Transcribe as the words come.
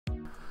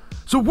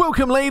So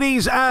welcome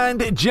ladies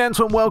and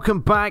gentlemen, welcome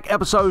back,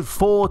 episode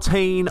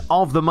 14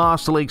 of the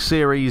Master League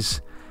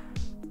series.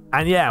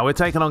 And yeah, we're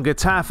taking on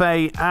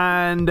Getafe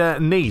and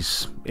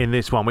Nice in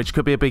this one, which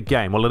could be a big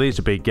game. Well, it is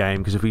a big game,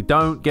 because if we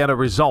don't get a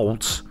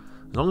result,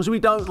 as long as we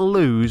don't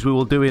lose, we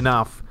will do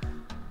enough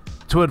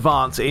to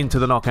advance into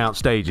the knockout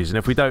stages. And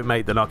if we don't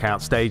make the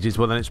knockout stages,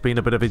 well, then it's been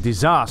a bit of a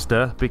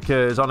disaster,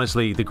 because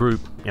honestly, the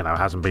group, you know,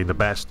 hasn't been the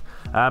best.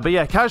 But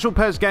yeah, Casual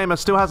PES Gamer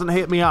still hasn't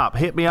hit me up.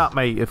 Hit me up,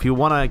 mate. If you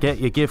want to get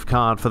your gift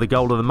card for the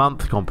Goal of the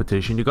Month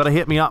competition, you've got to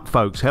hit me up,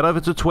 folks. Head over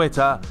to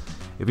Twitter.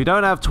 If you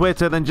don't have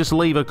Twitter, then just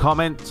leave a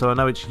comment so I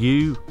know it's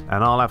you,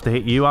 and I'll have to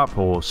hit you up,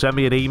 or send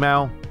me an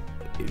email.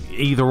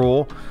 Either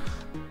or.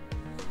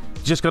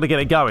 Just got to get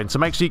it going. So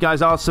make sure you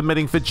guys are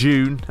submitting for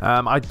June.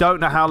 I don't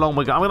know how long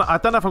we're going. I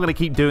don't know if I'm going to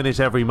keep doing this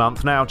every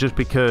month now, just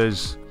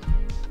because,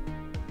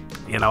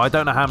 you know, I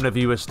don't know how many of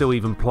you are still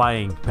even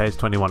playing PES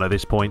 21 at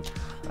this point.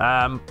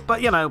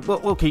 But, you know,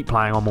 we'll keep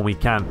playing on when we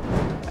can.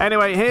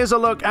 Anyway, here's a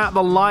look at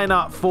the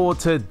lineup for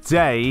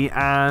today,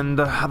 and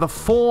the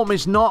form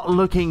is not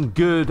looking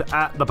good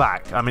at the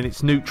back. I mean,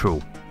 it's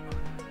neutral.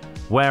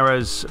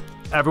 Whereas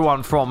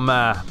everyone from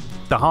the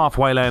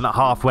halfway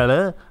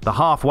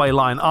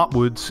line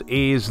upwards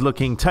is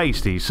looking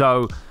tasty.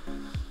 So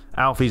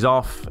Alfie's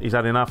off. He's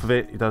had enough of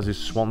it. He does his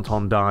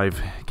swanton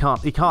dive.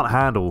 He can't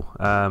handle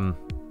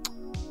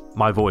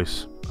my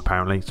voice.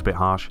 Apparently, it's a bit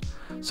harsh.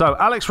 So,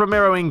 Alex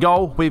Ramiro in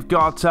goal. We've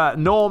got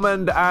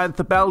Normand and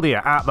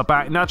Thebeldia at the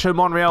back. Nacho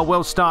Monreal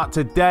will start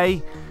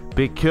today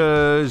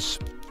because,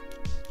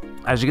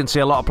 as you can see,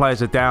 a lot of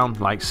players are down,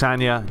 like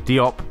Sanya,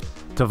 Diop,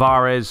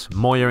 Tavares,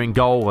 Moya in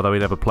goal, although he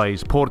never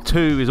plays.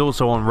 Portu is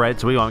also on red,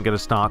 so we won't get a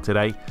start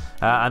today.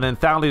 And then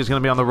Thaldi is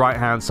going to be on the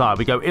right-hand side.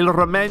 We go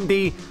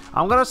Ilramendi.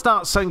 I'm going to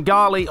start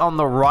Sangali on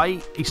the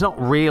right. He's not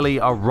really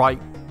a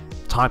right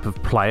type of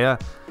player.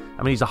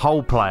 I mean, he's a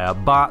whole player,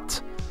 but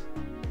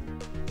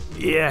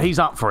yeah, he's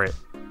up for it.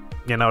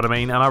 You know what I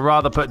mean? And I'd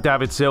rather put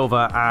David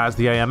Silva as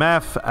the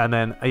AMF, and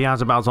then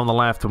Ayazabal's on the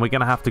left, and we're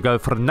going to have to go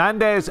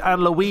Fernandez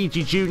and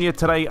Luigi Jr.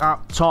 today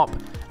up top.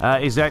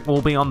 Izek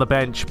will be on the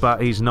bench,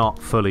 but he's not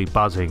fully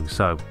buzzing,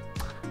 so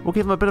we'll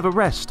give him a bit of a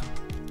rest.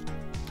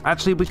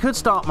 Actually, we could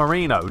start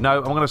Marino. No,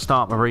 I'm going to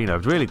start Marino.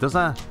 Really, does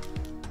that?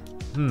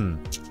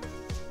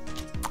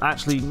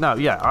 Actually, no,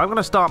 yeah, I'm going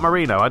to start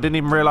Marino. I didn't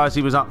even realise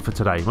he was up for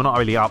today. We're not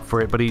really up for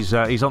it, but he's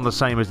on the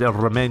same as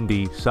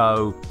Ramendi,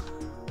 so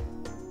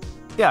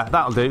yeah,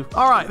 that'll do.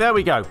 All right, there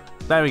we go.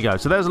 There we go.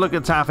 So there's a look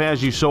at Getafe,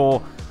 as you saw.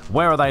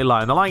 Where are they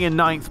lying? They're lying in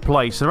 9th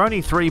place. They're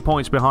only 3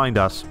 points behind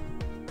us,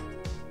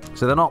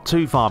 so they're not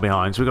too far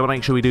behind. So we've got to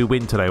make sure we do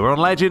win today. We're on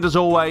Legend, as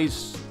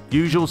always.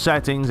 Usual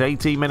settings,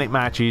 18-minute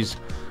matches.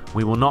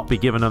 We will not be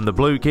giving them the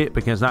blue kit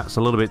because that's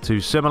a little bit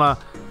too similar.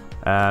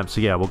 So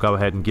yeah, we'll go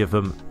ahead and give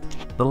them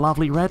the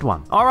lovely red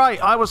one. All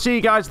right, I will see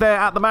you guys there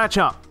at the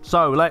matchup.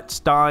 So let's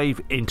dive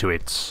into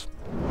it.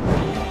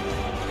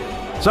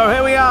 So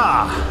here we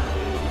are.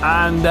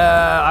 And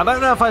I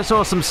don't know if I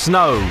saw some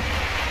snow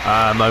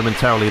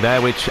momentarily there,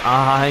 which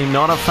I'm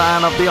not a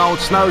fan of the old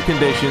snow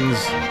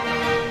conditions.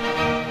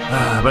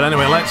 But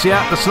anyway,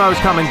 yeah, the snow's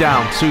coming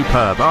down.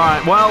 Superb. All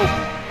right, well,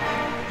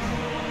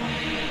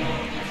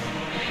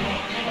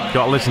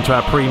 got to listen to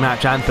our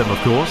pre-match anthem, of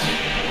course.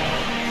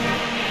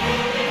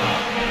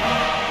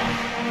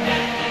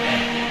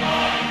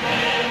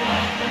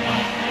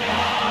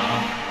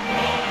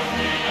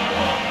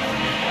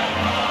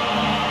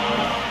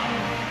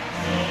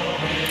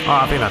 Oh,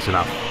 I think that's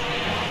enough.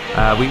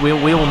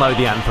 We all know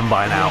the anthem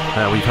by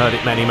now. We've heard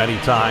it many, many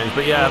times.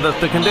 But yeah,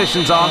 the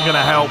conditions aren't going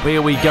to help.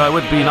 Here we go. It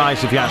would be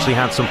nice if you actually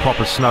had some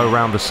proper snow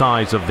around the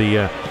sides of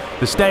the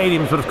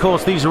stadiums. But of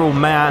course, these are all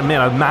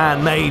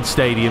man-made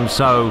stadiums,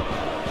 so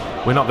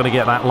we're not going to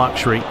get that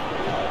luxury.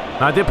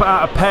 Now, I did put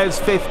out a PES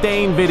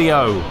 15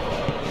 video.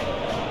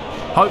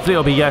 Hopefully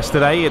it'll be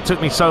yesterday. It took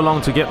me so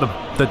long to get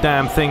the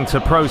damn thing to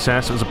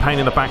process. It was a pain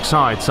in the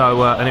backside.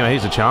 So anyway,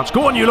 here's a chance.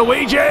 Go on, you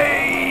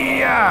Luigi!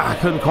 Yeah, I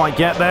couldn't quite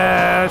get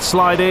there.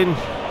 Slide in.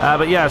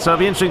 But yeah, so it'll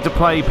be interesting to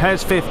play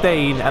PES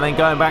 15 and then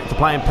going back to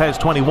playing PES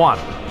 21.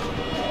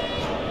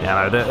 You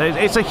know,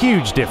 it's a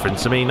huge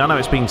difference. I mean, I know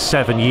it's been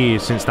 7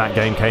 years since that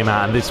game came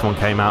out and this one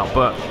came out,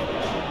 but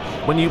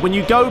when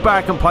you go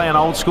back and play an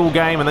old school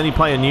game and then you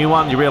play a new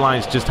one, you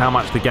realise just how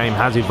much the game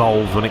has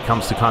evolved when it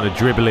comes to kind of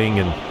dribbling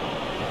and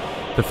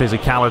the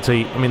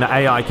physicality. I mean, the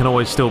AI can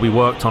always still be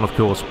worked on, of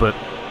course, but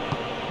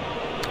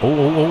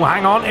oh,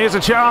 hang on, here's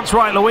a chance.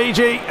 Right,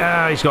 Luigi.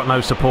 He's got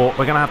no support.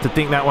 We're going to have to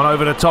dink that one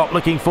over the top,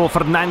 looking for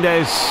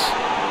Fernandez.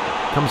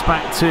 Comes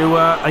back to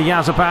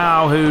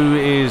Ayazabal, who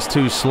is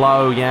too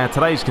slow. Yeah,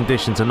 today's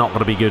conditions are not going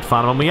to be good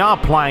fun. And we are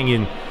playing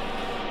in,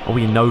 are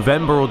we in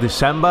November or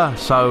December?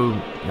 So,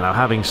 you know,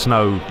 having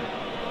snow,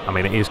 I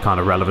mean, it is kind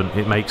of relevant.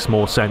 It makes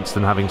more sense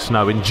than having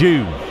snow in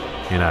June,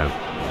 you know.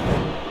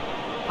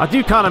 I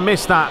do kind of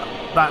miss that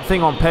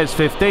thing on PES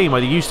 15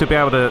 where you used to be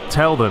able to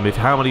tell them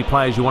how many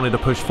players you wanted to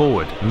push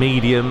forward.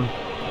 Medium,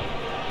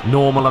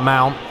 normal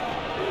amount,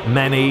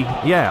 many.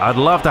 Yeah, I'd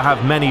love to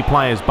have many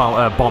players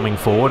bombing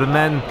forward, and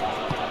then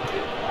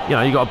you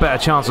know, you got a better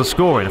chance of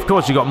scoring. Of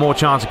course, you got more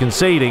chance of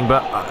conceding,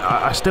 but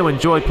I still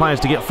enjoy players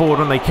to get forward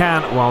when they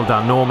can. Well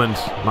done, Normand.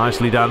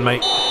 Nicely done,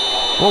 mate.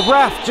 Well,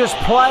 ref, just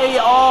play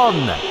on.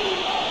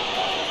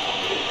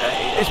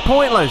 It's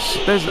pointless.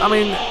 I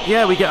mean,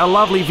 yeah, we get a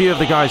lovely view of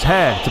the guy's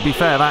hair. To be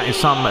fair, that is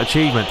some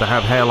achievement to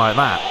have hair like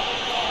that.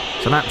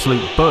 It's an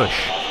absolute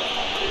bush.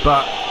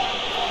 But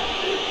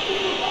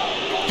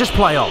just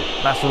play on.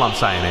 That's all I'm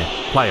saying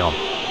here. Play on.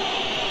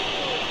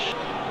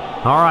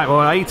 All right,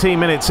 well, 18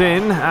 minutes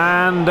in,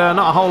 and not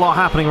a whole lot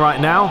happening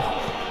right now.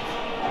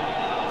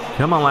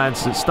 Come on, lads,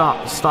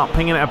 start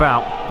pinging it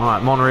about. All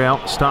right,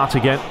 Monreal, start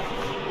again.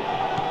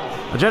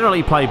 I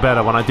generally play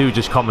better when I do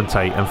just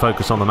commentate and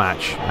focus on the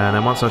match, and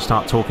then once I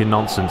start talking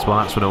nonsense, well,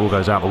 that's when it all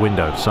goes out the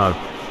window. So,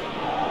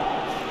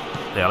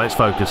 yeah, let's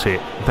focus here.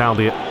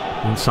 Daldia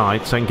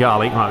inside,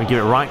 Sengali. Right, we give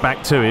it right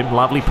back to him.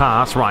 Lovely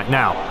pass. Right,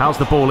 now, how's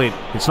the ball in?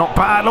 It's not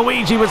bad.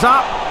 Luigi was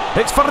up.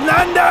 It's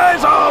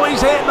Fernandez. Oh,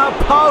 he's hit the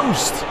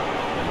post.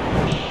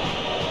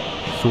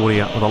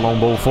 Soria with a long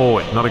ball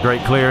forward. Not a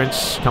great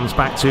clearance. Comes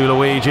back to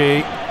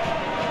Luigi.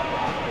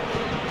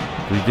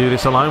 Do we do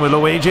this alone with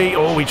Luigi?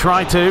 Oh, we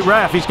tried to.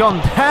 Ref, he's gone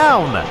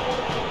down.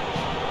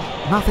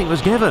 Nothing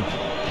was given.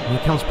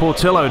 Here comes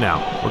Portillo now.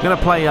 We're going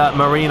to play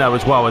Marino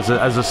as well as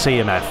a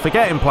CMF.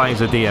 Forget him playing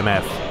as a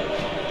DMF.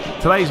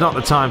 Today's not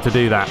the time to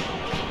do that.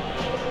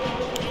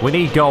 We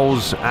need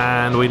goals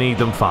and we need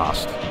them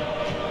fast.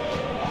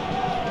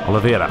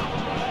 Oliveira.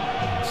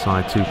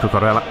 Side to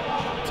Cucurella.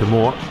 To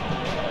Moore.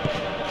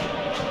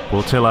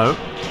 Portillo.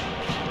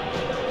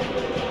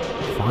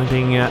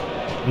 Finding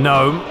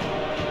Gnome.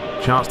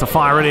 Chance to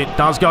fire it. It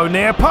does go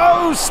near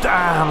post.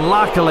 And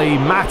luckily,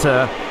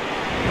 Mata.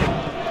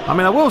 I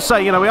mean, I will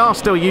say, you know, we are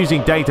still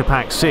using Data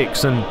Pack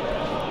 6. And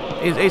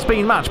it's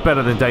been much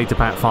better than Data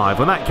Pack 5.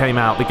 When that came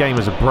out, the game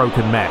was a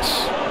broken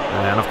mess.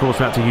 And of course,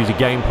 we had to use a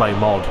gameplay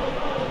mod.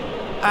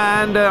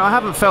 And I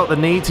haven't felt the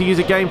need to use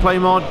a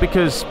gameplay mod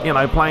because, you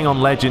know, playing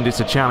on Legend is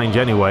a challenge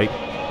anyway.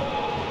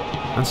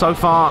 And so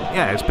far,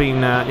 yeah, it's been,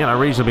 you know,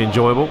 reasonably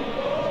enjoyable.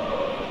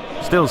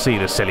 Still see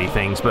the silly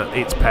things, but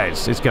it's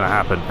PES. It's going to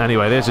happen.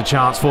 Anyway, there's a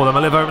chance for them.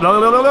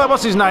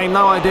 What's his name?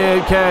 No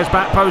idea. Who cares?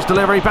 Back post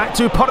delivery. Back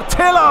to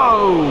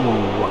Portillo.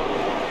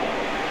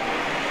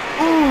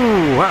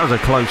 Ooh, that was a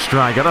close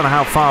strike. I don't know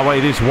how far away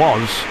this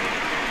was.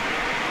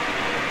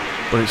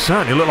 But it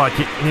certainly looked like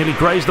it nearly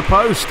grazed the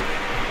post.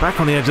 Back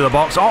on the edge of the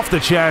box. Off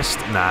the chest.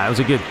 Nah, it was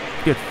a good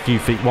few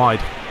feet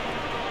wide.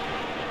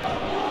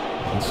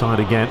 Inside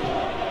again.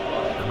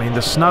 I mean,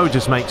 the snow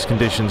just makes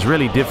conditions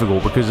really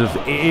difficult because of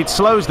it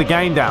slows the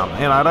game down.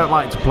 You know, I don't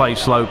like to play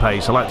slow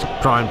pace. I like to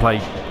try and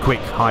play quick,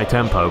 high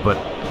tempo, but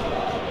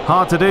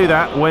hard to do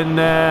that when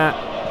the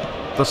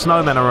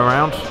snowmen are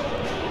around.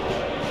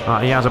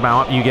 Right, he has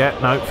about up. You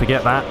get no,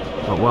 forget that.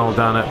 But well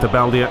done at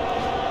Beldia.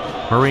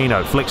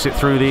 Marino flicks it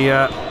through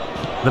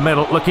the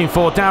middle, looking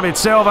for David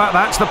Silva.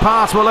 That's the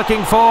pass we're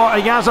looking for.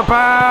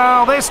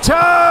 Yazabal this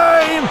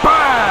time.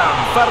 Bam!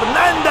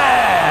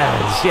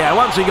 Fernandez. Yeah,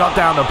 once he got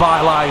down the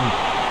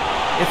byline.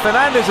 If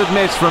Fernandez had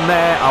missed from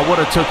there, I would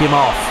have took him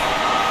off.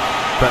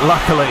 But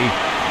luckily,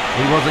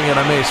 he wasn't going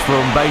to miss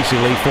from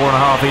basically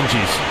 4.5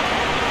 inches.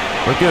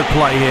 A good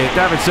play here.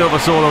 David Silva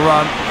saw the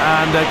run,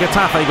 and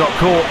Getafe got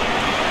caught.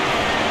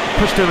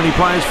 Pushed too many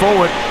players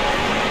forward.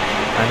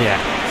 And yeah,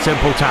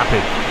 simple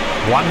tapping.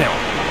 1-0.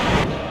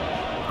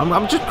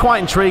 I'm just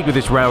quite intrigued with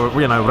this Real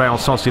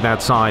Sociedad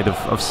side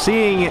of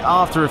seeing it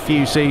after a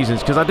few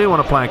seasons, because I do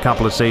want to play a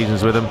couple of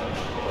seasons with them.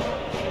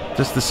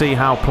 Just to see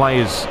how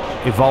players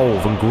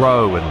evolve and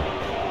grow, and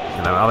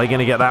you know, are they going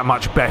to get that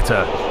much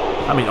better?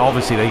 I mean,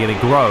 obviously they're going to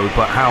grow,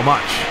 but how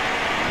much?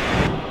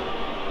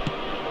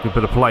 Good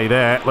bit of play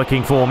there,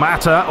 looking for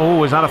Mata.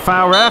 Oh, is that a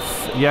foul,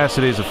 ref? Yes,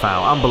 it is a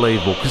foul.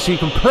 Unbelievable, because you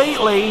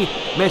completely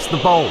missed the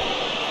ball.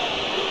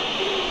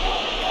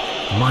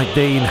 Mike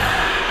Dean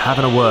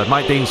having a word.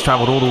 Mike Dean's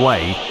travelled all the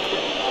way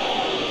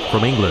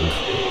from England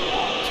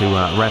to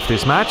ref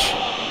this match.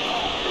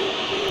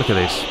 Look at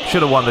this.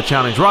 Should have won the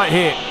challenge right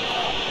here.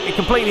 He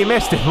completely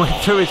missed him, went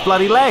through his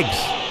bloody legs.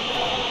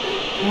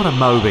 What a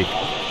Moby.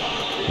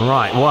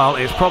 Right, well,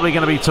 it's probably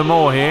going to be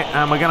Timor here,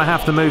 and we're going to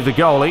have to move the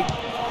goalie.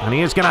 And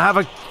he is going to have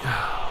a...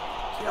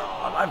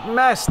 God, I've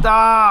messed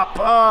up.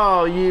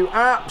 Oh, you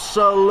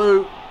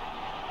absolute...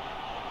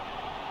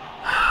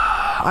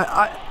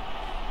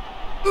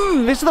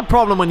 This is the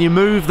problem when you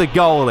move the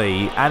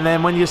goalie, and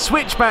then when you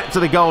switch back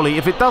to the goalie,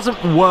 if it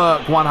doesn't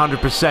work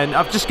 100%,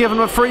 I've just given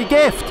him a free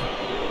gift.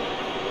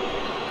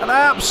 An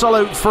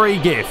absolute free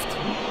gift.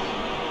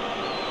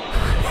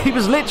 He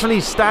was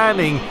literally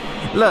standing...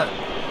 Look.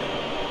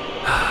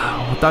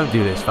 Don't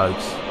do this,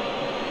 folks.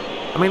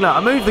 I mean, look, I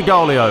moved the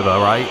goalie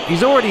over, right?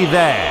 He's already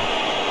there.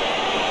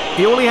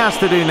 All he has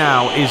to do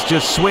now is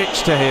just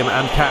switch to him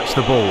and catch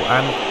the ball.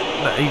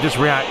 And he just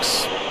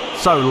reacts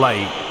so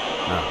late.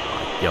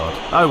 Oh, my God.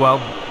 Oh, well.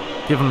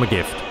 Give him a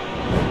gift.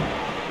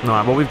 All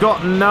right, well, we've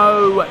got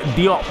no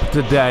Diop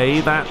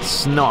today.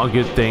 That's not a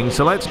good thing.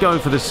 So let's go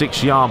for the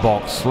 6-yard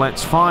box.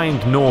 Let's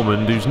find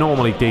Normand, who's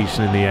normally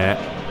decent in the air.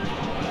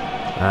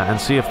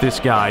 And see if this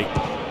guy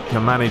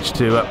can manage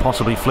to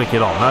possibly flick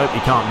it on. Nope, he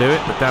can't do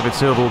it, but David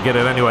Silva will get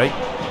it anyway.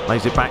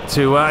 Lays it back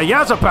to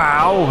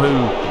Yazabal,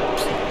 who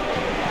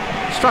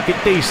struck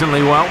it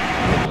decently well.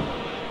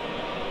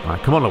 All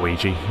right, come on,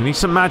 Luigi. We need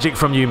some magic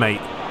from you,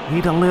 mate.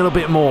 Need a little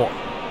bit more.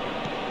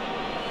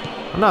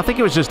 No, I think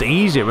it was just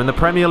easier in the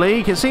Premier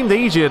League. It seemed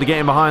easier to get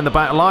him behind the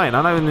back line.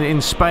 I know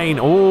in Spain,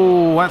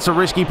 oh, that's a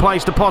risky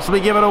place to possibly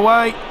give it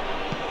away.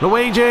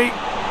 Luigi.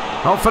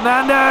 Oh,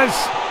 Fernandez.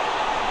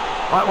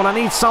 Right, well, I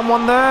need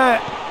someone there.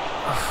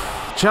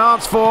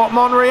 Chance for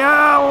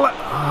Monreal.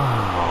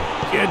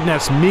 Oh,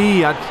 goodness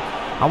me.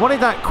 I wanted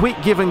that quick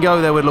give and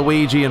go there with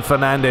Luigi and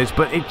Fernandez,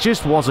 but it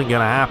just wasn't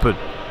going to happen.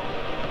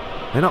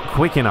 They're not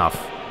quick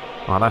enough.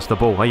 Oh, that's the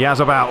ball.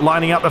 Yazabal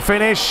lining up the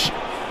finish.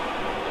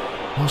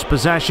 Lost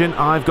possession.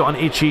 I've got an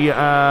itchy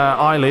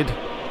eyelid.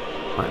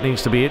 That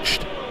needs to be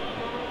itched.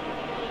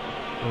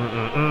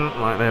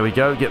 Right, there we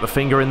go. Get the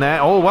finger in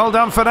there. Oh, well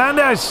done,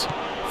 Fernandez.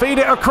 Feed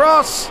it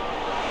across.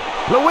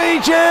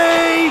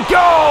 Luigi!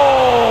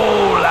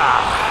 Goal!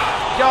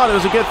 God, it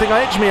was a good thing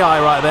I itched my eye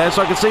right there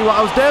so I could see what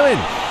I was doing.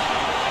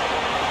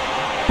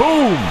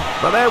 Boom!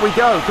 But there we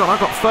go. God, I've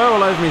got fur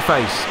all over my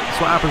face. That's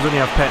what happens when you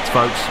have pets,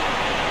 folks.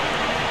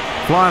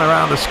 Flying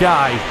around the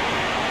sky.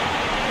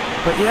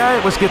 But yeah,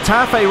 it was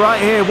Getafe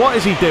right here. What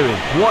is he doing?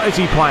 What is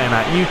he playing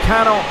at? You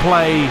cannot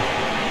play,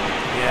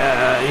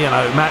 you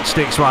know,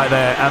 matchsticks right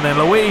there. And then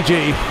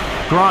Luigi,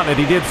 granted,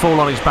 he did fall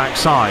on his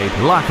backside.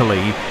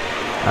 Luckily,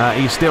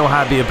 he still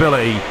had the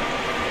ability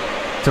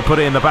to put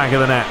it in the back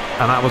of the net.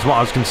 And that was what I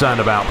was concerned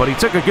about. But he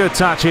took a good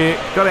touch here.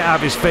 Got it out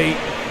of his feet.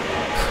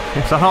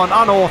 It's an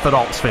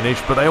unorthodox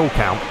finish, but they all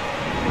count.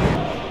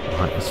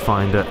 Right, let's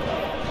find it.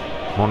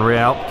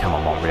 Monreal. Come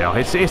on, Monreal.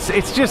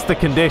 It's just the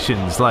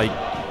conditions, like...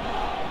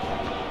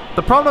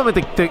 The problem with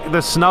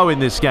the snow in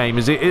this game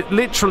is it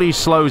literally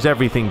slows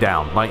everything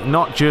down. Like,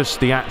 not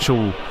just the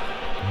actual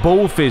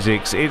ball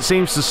physics, it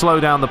seems to slow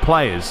down the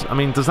players. I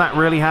mean, does that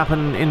really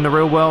happen in the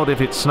real world?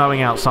 If it's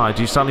snowing outside,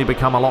 do you suddenly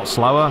become a lot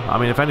slower? I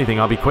mean, if anything,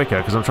 I'll be quicker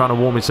because I'm trying to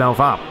warm myself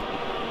up.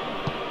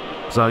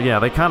 So, yeah,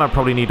 they kind of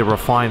probably need to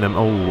refine them.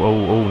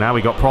 Oh, now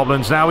we got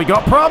problems. Now we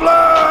got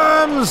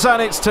problems! And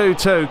it's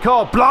 2-2.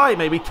 God,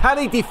 blimey, can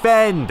he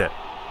defend?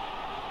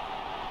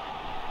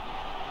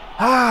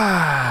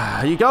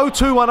 You go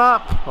 2-1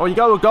 up, or you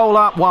go a goal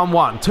up,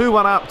 1-1.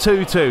 2-1 up,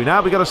 2-2.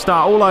 Now we've got to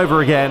start all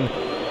over again.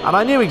 And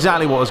I knew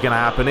exactly what was going to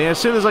happen here. As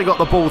soon as I got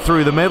the ball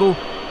through the middle,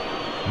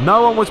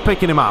 no one was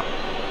picking him up.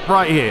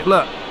 Right here,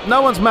 look,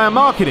 no one's man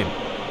marking him.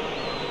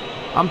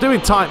 I'm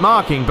doing tight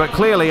marking, but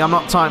clearly I'm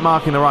not tight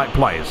marking the right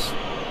players.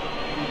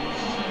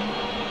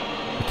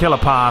 A killer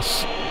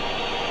pass.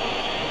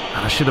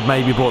 I should have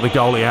maybe brought the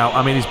goalie out.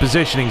 I mean, his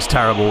positioning's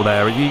terrible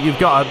there. You've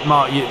got to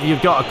mark.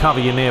 You've got to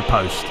cover your near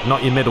post,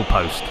 not your middle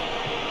post.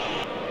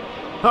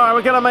 All right,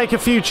 we're going to make a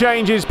few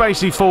changes,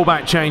 basically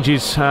fullback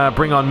changes.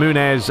 Bring on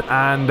Munez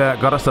and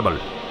Garasabal.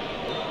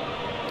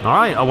 All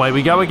right, away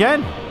we go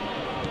again.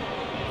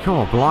 Come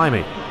on,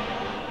 blimey.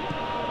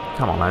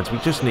 Come on, lads. We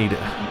just need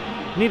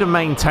to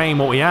maintain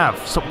what we have.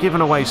 Stop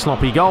giving away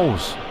sloppy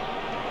goals.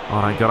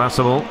 All right,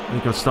 Garasabal. You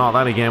can start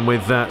that again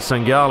with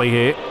Sangali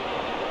here.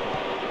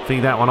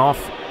 Feed that one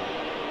off.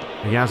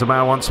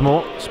 Yazabal once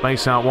more.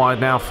 Space out wide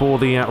now for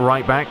the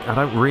right back. I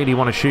don't really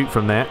want to shoot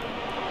from there.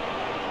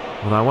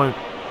 Although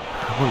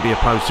I wouldn't be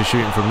opposed to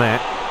shooting from there.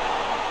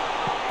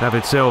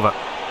 David Silva.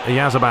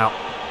 Yazabal.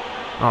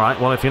 Alright,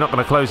 well, if you're not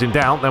going to close him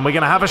down, then we're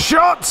going to have a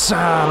shot!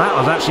 That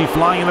was actually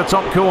flying in the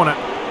top corner.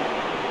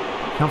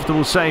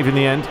 Comfortable save in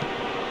the end.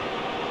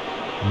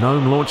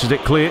 Gnome launches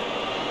it clear.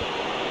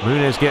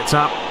 Munez gets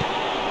up.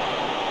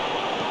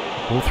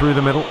 All through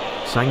the middle.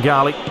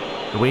 Sangali.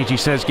 Luigi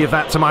says, give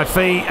that to my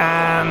feet,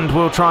 and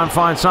we'll try and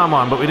find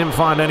someone, but we didn't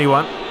find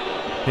anyone.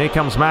 Here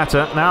comes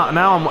Mata.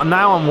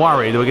 Now I'm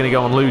worried that we're going to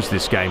go and lose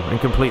this game and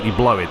completely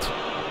blow it.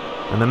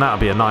 And then that would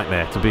be a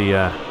nightmare to be, you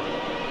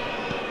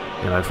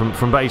know,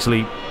 from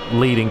basically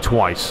leading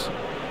twice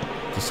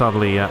to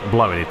suddenly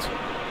blowing it.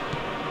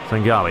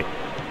 Sangali.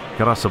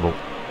 Garasabal.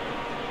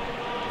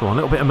 Go on, a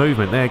little bit of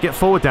movement there. Get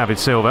forward, David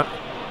Silva.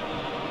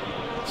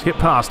 Let's get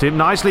past him.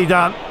 Nicely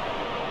done.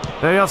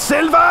 There you go,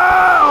 Silva!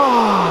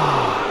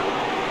 Oh!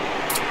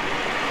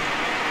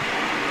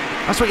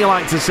 That's what you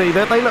like to see.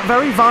 They look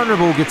very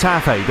vulnerable,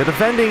 Getafe. The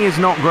defending is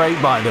not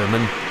great by them,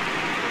 and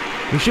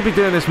we should be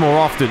doing this more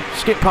often.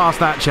 Skip past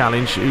that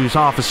challenge, who's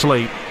half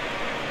asleep.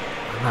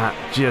 And that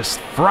just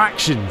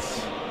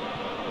fractions.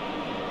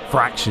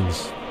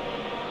 Fractions.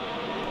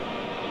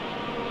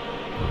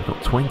 We've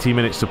got 20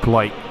 minutes to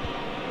play.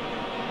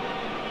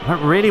 I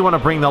don't really want to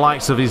bring the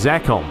likes of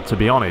Izek on, to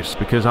be honest,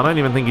 because I don't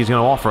even think he's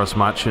going to offer us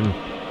much. And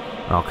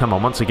oh, come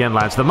on, once again,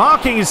 lads. The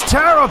marking is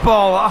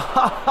terrible!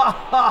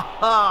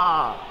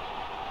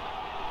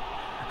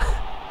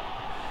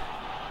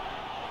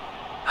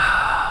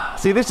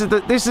 See, this is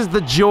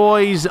the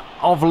joys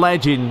of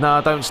legend.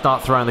 No, don't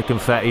start throwing the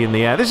confetti in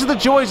the air. This is the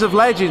joys of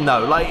legend,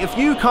 though. Like, if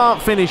you can't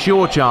finish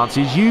your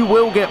chances, you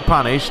will get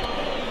punished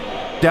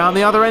down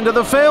the other end of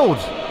the field.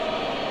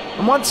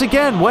 And once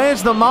again,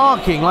 where's the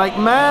marking? Like,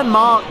 man,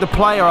 mark the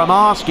player I'm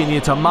asking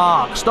you to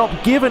mark.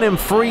 Stop giving him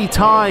free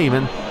time.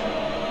 And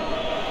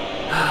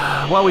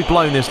well, we've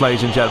blown this,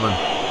 ladies and gentlemen.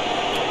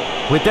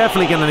 We're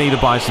definitely going to need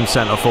to buy some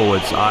centre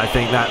forwards. I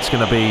think that's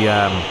going to be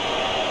a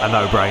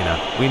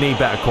no-brainer. We need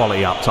better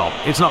quality up top.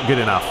 It's not good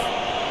enough.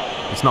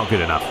 It's not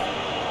good enough.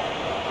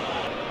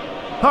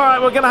 All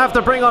right, we're going to have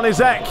to bring on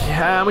Izek.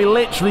 And we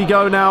literally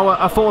go now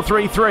a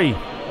 4-3-3.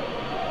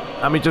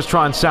 And we just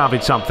try and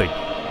salvage something.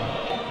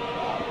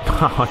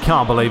 I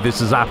can't believe this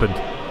has happened.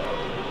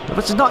 But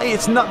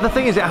it's not. The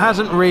thing is, it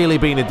hasn't really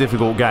been a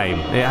difficult game.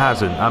 It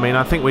hasn't. I mean,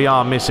 I think we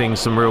are missing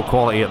some real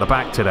quality at the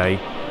back today.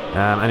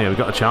 Anyway, we've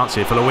got a chance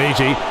here for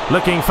Luigi,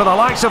 looking for the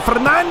likes of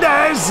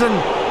Fernandez.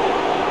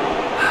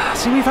 And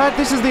see,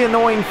 this is the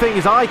annoying thing,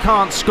 is I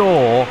can't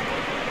score,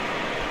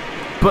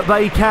 but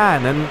they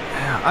can. And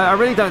I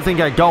really don't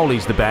think our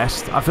goalie's the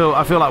best. I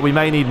feel like we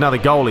may need another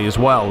goalie as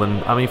well.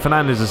 And I mean,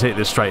 Fernandez has hit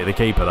this straight at the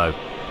keeper though.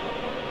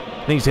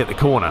 Needs to hit the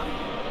corner.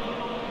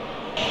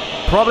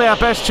 Probably our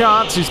best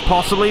chance is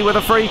possibly with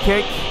a free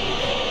kick,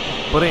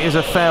 but it is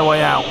a fair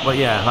way out. But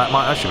yeah,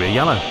 that should be a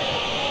yellow.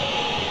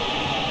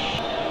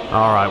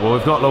 All right, well,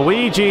 we've got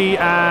Luigi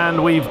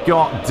and we've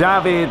got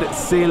David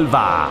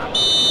Silva.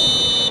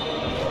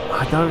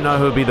 I don't know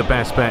who would be the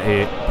best bet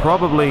here.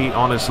 Probably,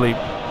 honestly,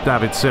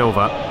 David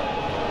Silva.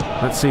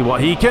 Let's see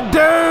what he can do.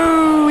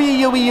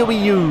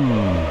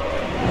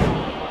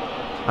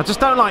 I just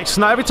don't like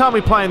snow. Every time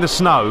we play in the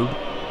snow,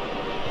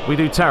 we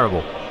do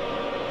terrible.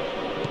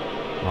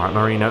 All right,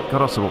 Marino,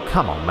 got us the ball.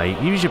 Come on, mate.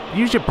 Use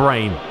your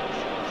brain.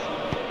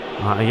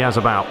 All right, he has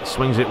about.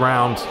 Swings it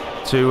round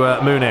to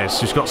Muniz,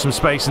 who's got some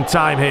space and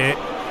time here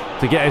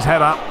to get his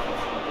head up.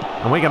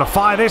 And we're going to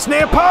fire this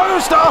near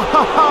post.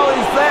 Oh,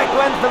 Izek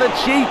went for the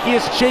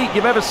cheekiest cheek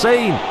you've ever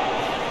seen.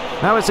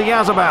 Now it's a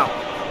Yazabal.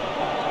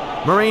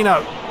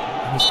 Marino.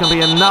 It's going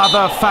to be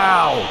another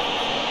foul.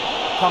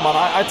 Come on,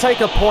 I take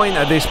a point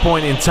at this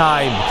point in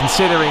time,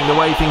 considering the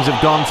way things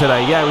have gone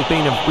today. Yeah, we've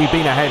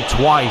been ahead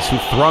twice.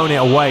 We've thrown it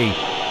away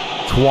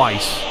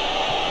twice,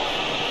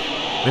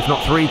 if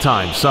not 3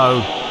 times.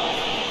 So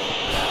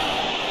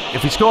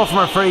if we score from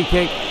a free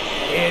kick,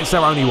 it's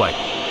our only way.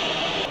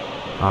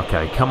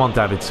 Okay, come on,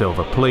 David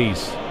Silva,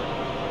 please.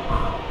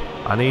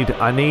 I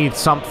need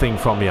something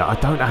from you. I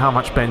don't know how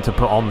much Ben to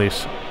put on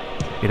this.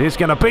 It is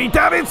going to be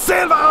David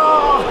Silva.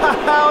 Oh,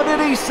 how did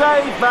he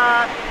save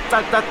that?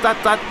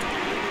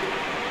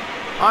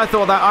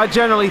 I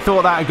generally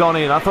thought that had gone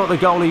in. I thought the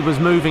goalie was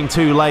moving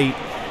too late.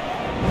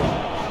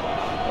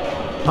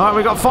 All right,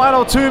 we've got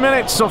final 2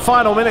 minutes or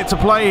final minute to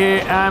play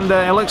here, and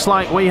it looks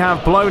like we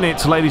have blown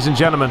it, ladies and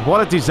gentlemen. What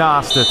a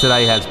disaster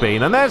today has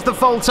been. And there's the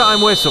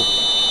full-time whistle.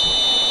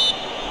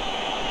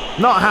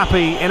 Not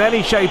happy in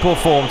any shape or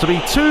form to be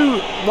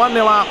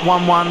 1-0 up,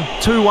 1-1,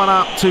 2-1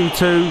 up,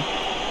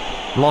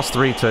 2-2, lost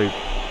 3-2.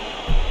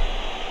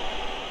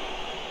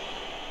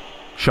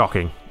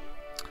 Shocking.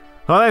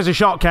 Well, there's a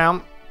shot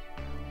count.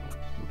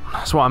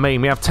 That's what I mean.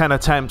 We have 10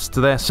 attempts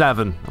to their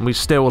 7, and we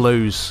still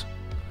lose.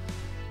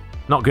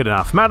 Not good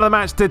enough. Man of the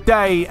match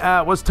today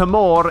was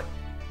Timur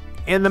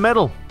in the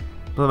middle.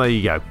 Well, there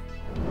you go.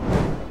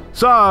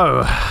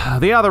 So,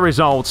 the other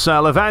results.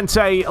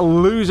 Levante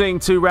losing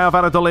to Real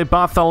Valladolid.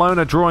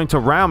 Barcelona drawing to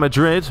Real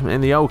Madrid in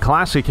the old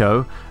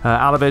Clásico.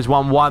 Alaves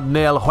won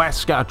 1-0.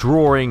 Huesca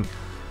drawing.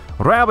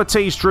 Real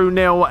Betis drew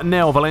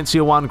 0-0.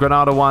 Valencia won.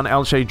 Granada won.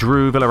 Elche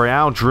drew.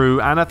 Villarreal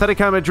drew. And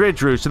Atletico Madrid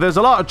drew. So there's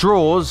a lot of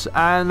draws,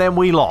 and then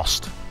we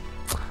lost.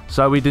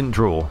 So we didn't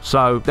draw.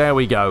 So there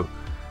we go.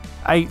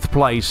 8th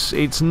place.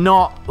 It's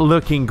not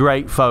looking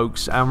great,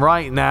 folks. And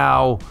right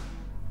now,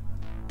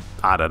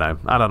 I don't know.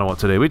 I don't know what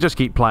to do. We just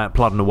keep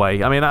plodding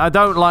away. I mean, I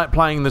don't like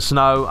playing in the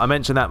snow. I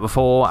mentioned that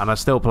before, and I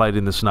still played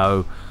in the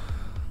snow.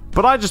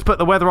 But I just put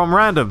the weather on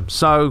random.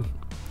 So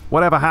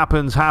whatever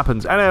happens,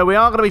 happens. Anyway, we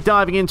are going to be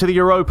diving into the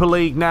Europa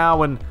League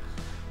now, and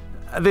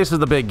this is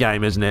the big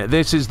game, isn't it?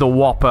 This is the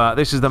whopper.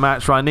 This is the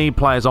match where I need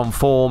players on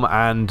form,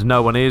 and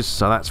no one is,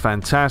 so that's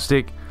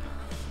fantastic.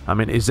 I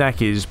mean,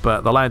 Izek is,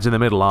 but the lads in the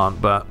middle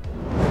aren't, but...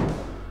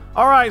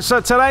 Alright, so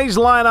today's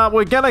lineup,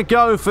 we're going to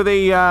go for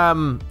the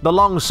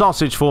long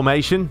sausage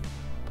formation.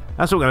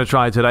 That's what we're going to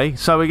try today.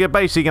 So we're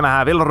basically going to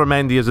have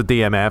Ilramendi as a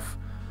DMF.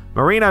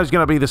 Marino's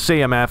going to be the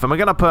CMF, and we're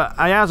going to put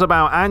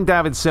Ayazabal and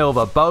David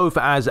Silva both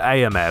as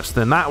AMFs.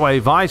 Then that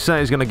way,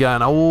 Weiser is going to go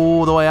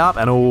all the way up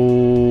and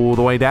all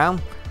the way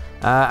down.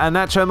 And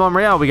Nacho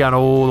Monreal will be going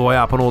all the way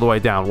up and all the way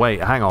down.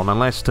 Wait, hang on,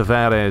 unless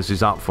Tavares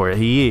is up for it.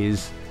 He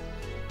is.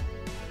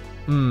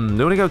 Do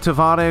we want to go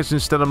Tavares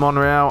instead of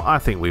Monreal? I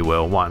think we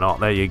will. Why not?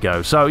 There you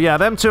go. So, yeah,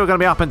 them two are going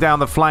to be up and down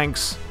the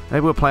flanks.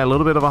 Maybe we'll play a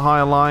little bit of a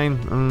higher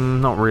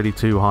line. Not really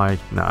too high.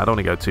 No, I don't want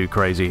to go too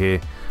crazy here.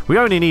 We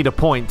only need a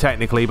point,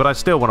 technically, but I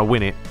still want to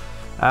win it.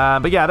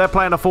 But, yeah, they're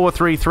playing a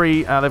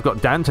 4-3-3. They've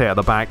got Dante at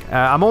the back.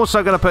 I'm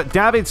also going to put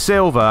David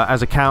Silva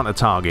as a counter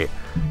target.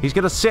 He's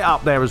going to sit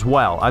up there as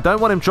well. I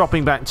don't want him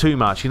dropping back too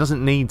much. He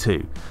doesn't need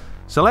to.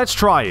 So, let's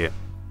try it.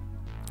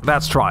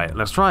 Let's try it.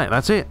 Let's try it.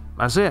 That's it.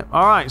 That's it.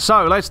 All right,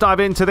 so let's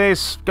dive into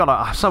this. God,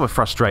 I'm so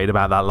frustrated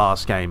about that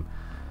last game.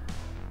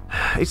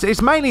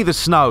 It's mainly the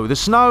snow. The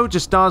snow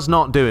just does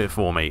not do it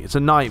for me. It's a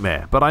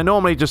nightmare. But I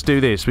normally just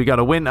do this. We go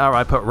to winter,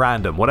 I put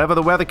random. Whatever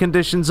the weather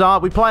conditions are,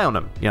 we play on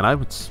them. You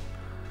know,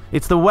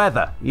 it's the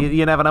weather.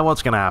 You never know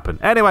what's going to happen.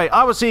 Anyway,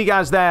 I will see you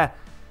guys there.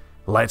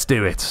 Let's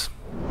do it.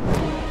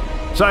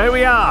 So here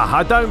we are.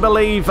 I don't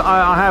believe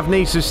I have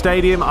Nice's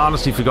stadium. I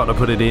honestly forgot to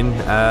put it in.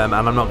 And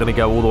I'm not going to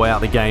go all the way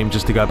out the game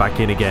just to go back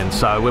in again.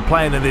 So we're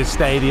playing in this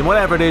stadium.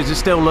 Whatever it is, it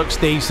still looks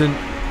decent.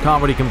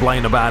 Can't really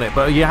complain about it.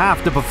 But you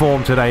have to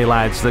perform today,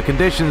 lads. The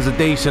conditions are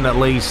decent at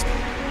least.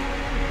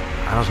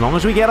 And as long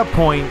as we get a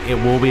point, it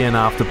will be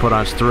enough to put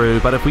us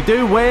through. But if we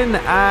do win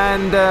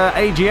and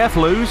AGF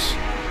lose,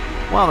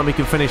 well, then we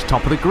can finish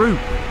top of the group.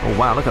 Oh,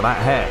 wow, look at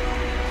that hair.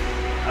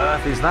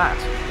 Earth is that?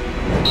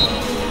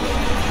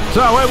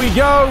 So, here we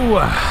go.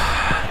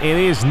 It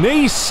is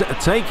Nice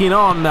taking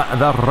on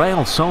the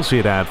Real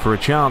Sociedad for a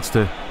chance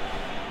to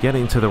get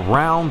into the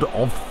round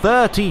of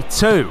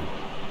 32.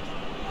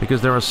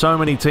 Because there are so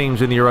many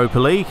teams in the Europa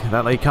League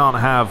that they can't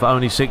have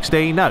only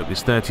 16. No,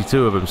 there's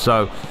 32 of them.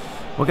 So,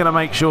 we're going to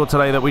make sure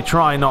today that we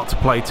try not to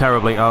play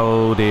terribly.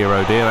 Oh dear,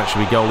 that should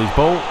be goalie's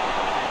ball.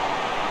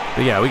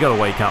 But yeah, we got to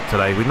wake up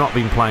today. We've not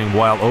been playing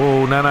well.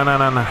 Oh, no.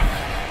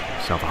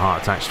 Self a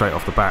heart attack straight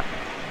off the bat.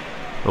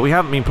 But we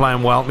haven't been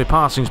playing well. My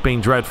passing's been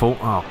dreadful.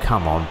 Oh,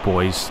 come on,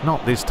 boys.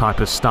 Not this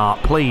type of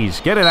start. Please,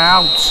 get it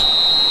out.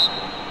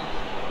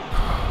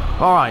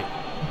 All right.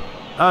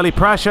 Early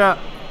pressure.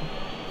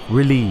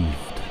 Relieved.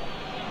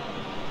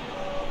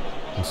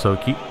 And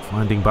Soki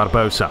finding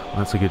Barbosa.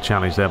 That's a good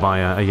challenge there by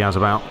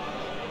Yazabal.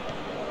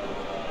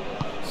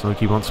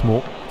 Soki once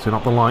more. Set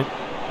up the line.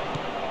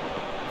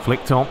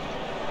 Flicked on.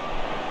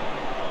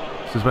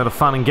 This is where the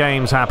fun and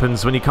games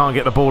happens when you can't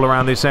get the ball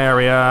around this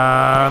area,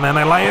 and then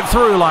they lay it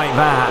through like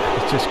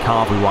that. It's just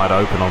Carvey wide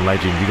open on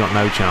Legend. You got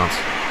no chance.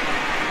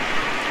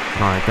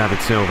 Right,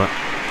 David Silva.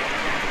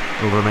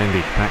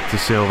 Ulramendi back to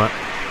Silva.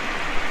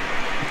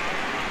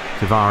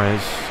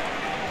 Tavares.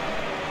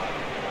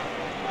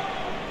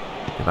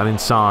 Get that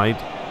inside.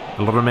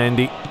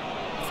 Ulramendi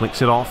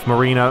flicks it off.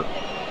 Marino.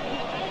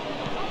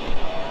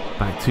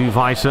 Back to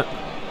Weiser.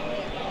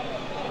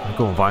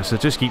 Go on, Weiser.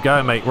 Just keep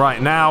going, mate.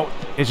 Right now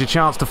is your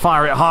chance to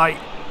fire it high.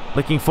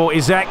 Looking for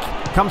Izek.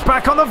 Comes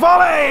back on the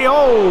volley.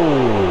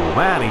 Oh,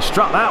 man, he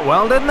struck that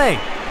well, didn't he?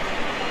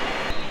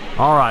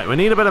 All right, we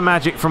need a bit of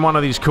magic from one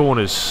of these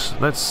corners.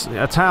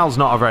 Atal's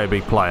not a very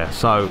big player,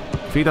 so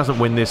if he doesn't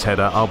win this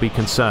header, I'll be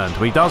concerned.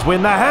 He does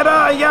win the header.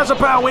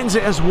 Yazapal wins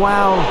it as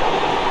well.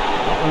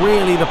 Not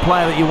really the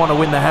player that you want to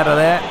win the header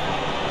there.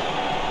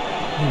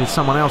 Needed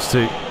someone else to.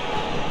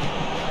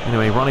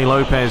 Anyway, Ronnie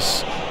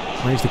Lopez.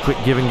 Plays the quick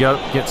give and go,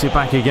 gets it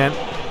back again.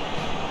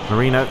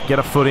 Marino, get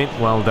a foot in.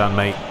 Well done,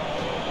 mate.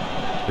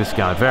 This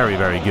guy, very,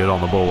 very good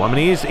on the ball. I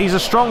mean, he's a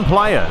strong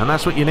player, and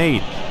that's what you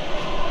need.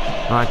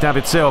 All right,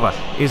 David Silva.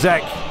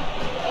 Izek.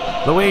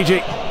 Luigi.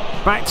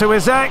 Back to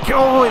Izek.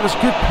 Oh, it was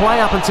good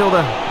play up until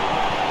the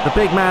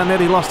big man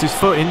nearly lost his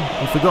footing.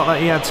 He forgot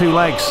that he had two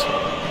legs.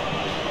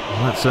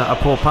 Well, that's a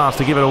poor pass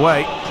to give it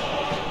away.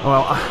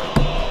 Well,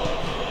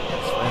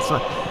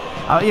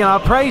 you know, I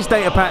praised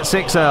Datapat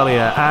 6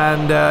 earlier,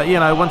 and, you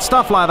know, when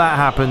stuff like that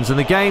happens and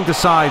the game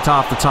decides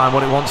half the time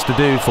what it wants to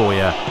do for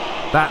you,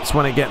 that's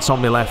when it gets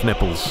on my left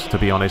nipples, to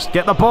be honest.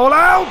 Get the ball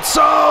out!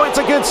 Oh, it's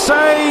a good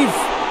save!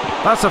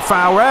 That's a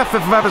foul, ref,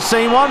 if I've ever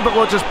seen one, but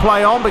we'll just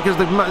play on because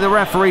the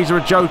referees are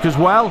a joke as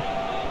well.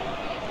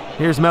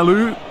 Here's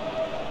Melu.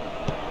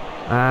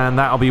 And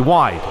that'll be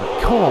wide.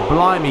 God,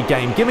 blimey,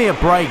 game. Give me a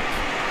break.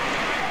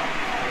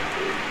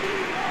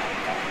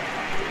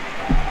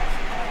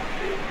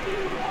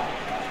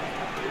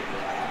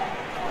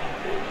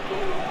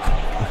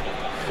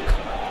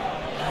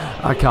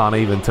 I can't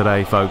even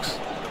today, folks.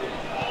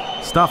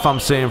 Stuff I'm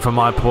seeing from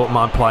my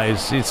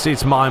players,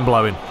 it's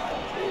mind-blowing.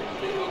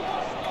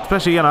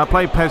 Especially, you know, I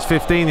played PES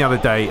 15 the other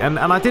day, and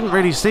I didn't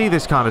really see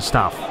this kind of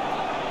stuff.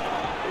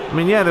 I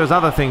mean, yeah, there's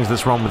other things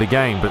that's wrong with the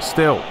game, but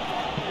still,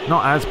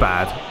 not as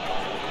bad.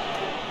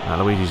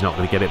 Luigi's not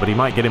going to get it, but he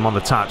might get him on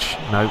the touch.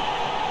 No.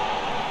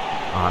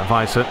 Alright,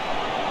 Weiser.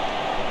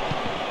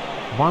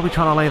 Why are we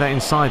trying to lay that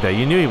inside there?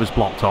 You knew he was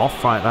blocked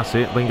off. Right, that's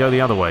it. We can go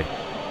the other way.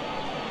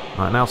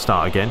 Right, now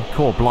start again.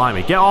 Core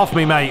blimey. Get off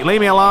me, mate. Leave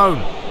me alone.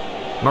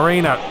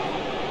 Marino.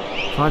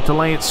 Tried to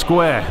lay it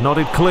square.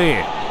 Nodded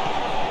clear.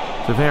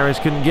 Tavares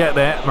couldn't get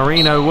there.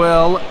 Marino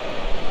will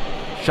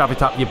shove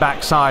it up your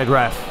backside,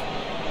 ref.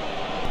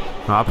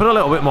 Right, I'll put a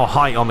little bit more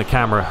height on the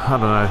camera. I don't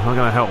know. I'm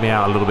going to help me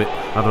out a little bit.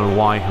 I don't know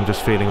why. I'm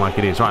just feeling like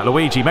it is. Right,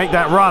 Luigi, make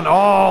that run.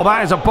 Oh,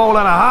 that is a ball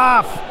and a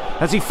half.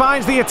 As he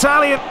finds the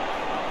Italian.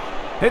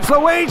 It's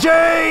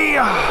Luigi!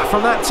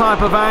 From that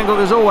type of angle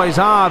is always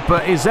hard,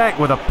 but Izek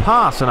with a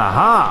pass and a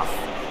half.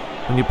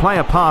 When you play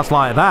a pass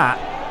like that,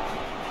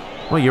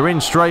 well, you're in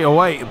straight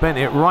away. Bent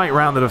it right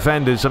round the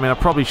defenders. I mean, I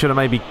probably should have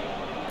maybe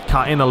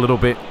cut in a little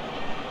bit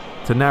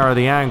to narrow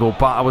the angle,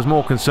 but I was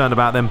more concerned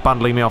about them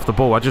bundling me off the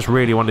ball. I just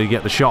really wanted to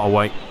get the shot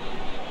away.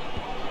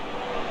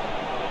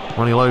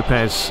 Ronnie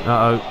Lopez,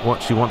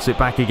 watch, he wants it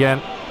back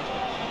again.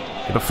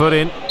 Get a foot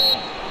in.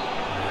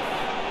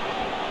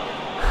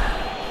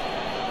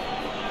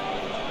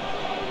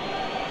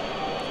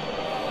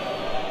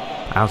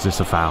 How's this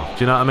a foul?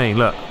 Do you know what I mean?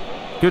 Look,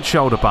 good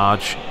shoulder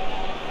barge.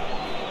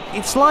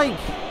 It's like,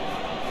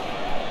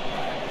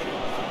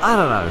 I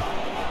don't know.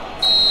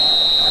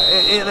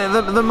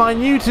 The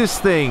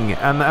minutest thing,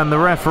 and the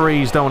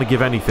referees don't want to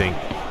give anything.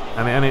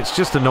 And it's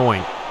just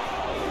annoying.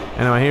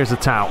 Anyway, here's the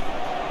towel.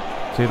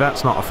 See,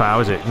 that's not a foul,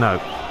 is it? No.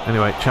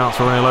 Anyway, chance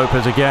for René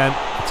Lopez again.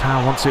 The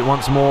towel wants it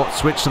once more.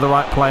 Switch to the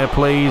right player,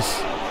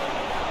 please.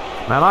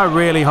 Man, I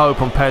really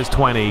hope on PES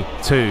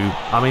 22.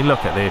 I mean,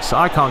 look at this.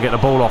 I can't get the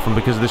ball off them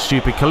because of the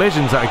stupid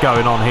collisions that are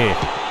going on here.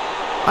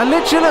 I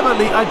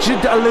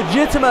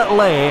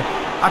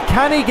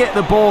can't get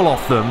the ball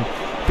off them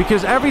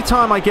because every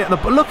time I get the...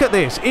 Look at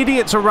this.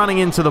 Idiots are running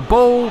into the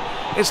ball.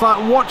 It's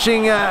like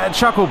watching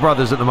Chuckle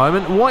Brothers at the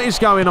moment. What is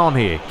going on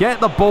here? Get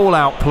the ball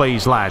out,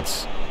 please,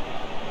 lads.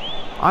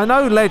 I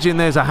know, Legend,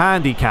 there's a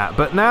handicap,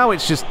 but now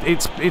it's just...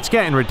 It's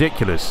getting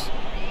ridiculous.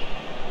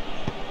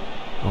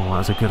 Oh,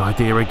 that's a good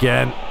idea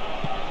again.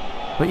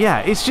 But yeah,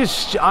 it's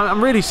just...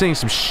 I'm really seeing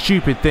some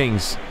stupid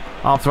things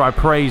after I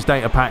praised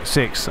Data Pack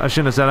 6. I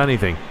shouldn't have said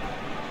anything.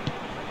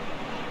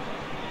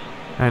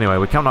 Anyway,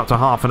 we're coming up to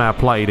half an hour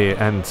played here,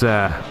 and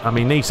I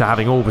mean, Nice are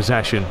having all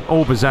possession.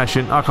 All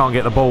possession. I can't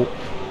get the ball.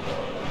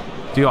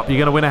 Diop, you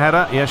going to win a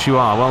header? Yes, you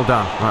are. Well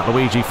done. Right,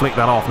 Luigi, flick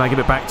that off. Now give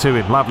it back to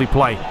him. Lovely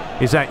play.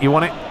 Is that, you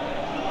want it?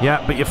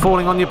 Yeah, but you're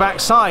falling on your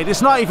backside.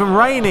 It's not even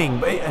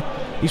raining.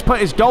 He's put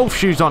his golf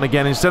shoes on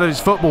again instead of his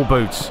football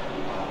boots.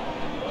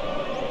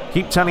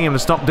 Keep telling him to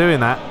stop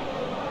doing that.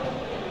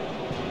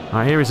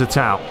 Right, here is a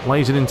towel.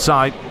 Lays it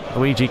inside.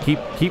 Luigi,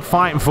 keep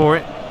fighting for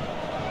it.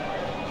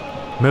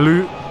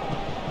 Milou.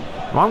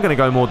 Well, I'm going to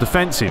go more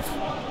defensive.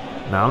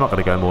 No, I'm not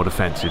going to go more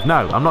defensive.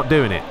 No, I'm not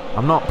doing it.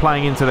 I'm not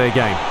playing into their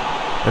game.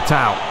 The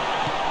towel.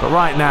 But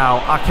right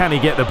now, I can't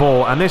get the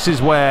ball, and this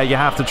is where you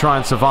have to try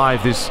and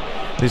survive this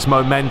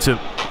momentum.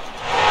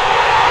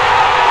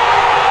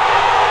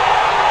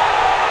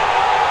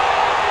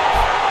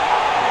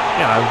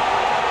 You know,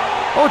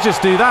 or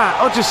just do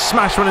that, or just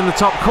smash one in the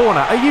top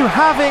corner. Are you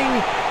having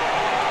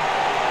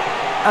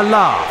a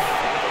laugh?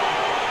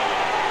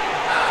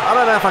 I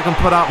don't know if I can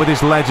put up with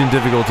this Legend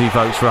difficulty,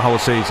 folks, for a whole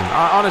season.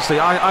 Honestly,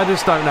 I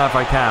just don't know if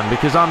I can,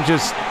 because I'm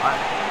just...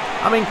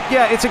 I mean,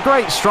 yeah, it's a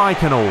great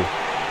strike and all.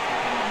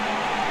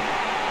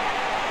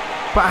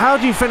 But how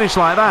do you finish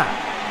like that?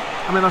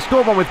 I mean, I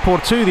scored one with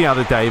Porto the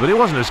other day, but it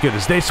wasn't as good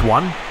as this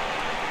one.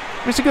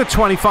 It's a good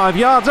 25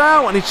 yards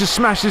out, and he's just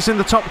smashed this in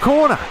the top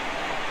corner.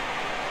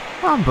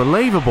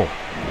 Unbelievable.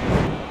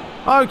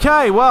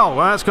 Okay, well,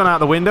 that's gone out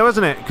the window,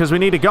 isn't it? Because we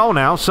need a goal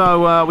now,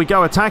 so we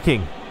go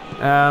attacking.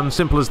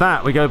 Simple as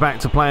that. We go back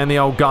to playing the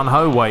old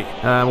gun-ho way.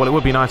 Well, it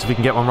would be nice if we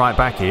can get one right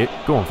back here.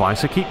 Go on,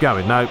 Weiser, keep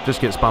going. No,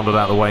 just gets bundled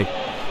out of the way.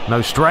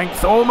 No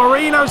strength. Oh,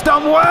 Marino's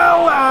done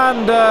well,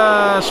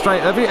 and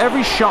straight.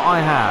 Every shot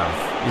I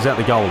have is at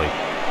the goalie.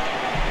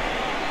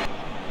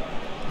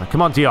 Now,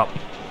 come on, Diop.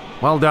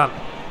 Well done.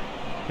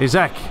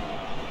 Izek.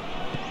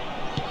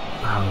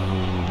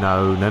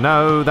 Oh,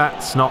 no.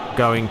 That's not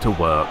going to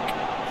work.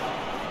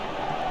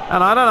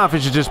 And I don't know if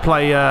it should just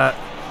play...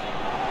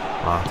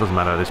 Oh, it doesn't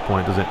matter at this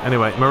point, does it?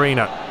 Anyway,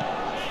 Marino.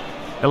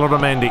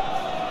 Iloramendi.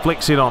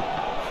 Flicks it on.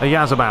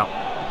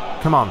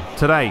 Ayazabal. Come on,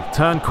 today.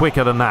 Turn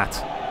quicker than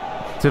that.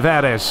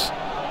 Tavares.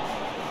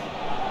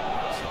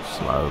 So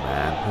slow,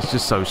 man. It's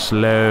just so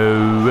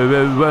slow.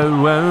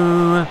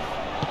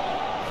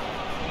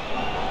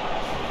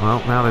 Well,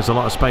 now there's a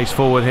lot of space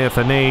forward here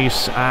for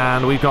Nice,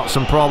 and we've got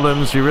some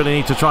problems. We really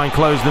need to try and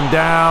close them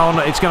down.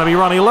 It's going to be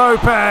Ronnie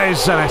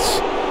Lopez, and it's...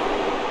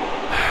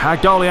 Our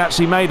goalie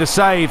actually made a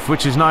save,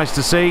 which is nice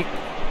to see,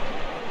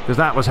 because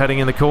that was heading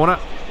in the corner.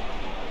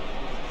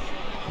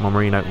 Come on,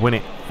 Marino, win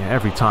it. Yeah,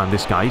 every time,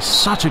 this guy. He's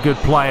such a good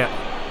player.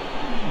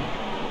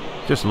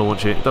 Just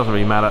launch it. It doesn't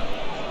really matter.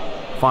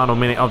 Final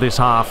minute of this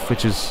half,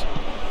 which is...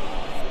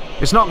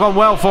 It's not gone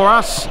well for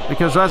us,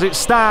 because as it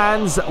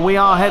stands, we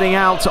are heading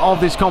out of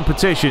this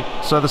competition.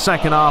 So the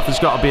second half has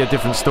got to be a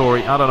different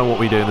story. I don't know what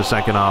we do in the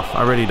second half.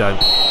 I really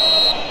don't.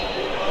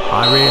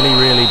 I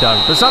really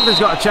don't. But something's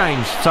got to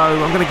change. So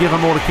I'm going to give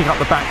them all a kick up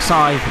the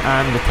backside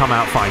and come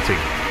out fighting.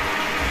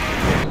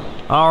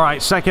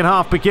 Alright, second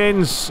half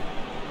begins.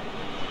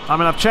 I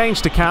mean, I've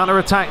changed to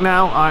counter-attack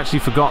now. I actually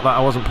forgot that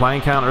I wasn't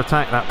playing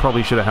counter-attack. That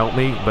probably should have helped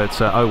me,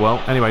 but oh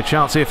well. Anyway,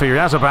 chance here for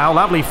Yazabal.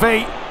 Lovely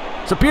feet.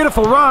 It's a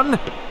beautiful run.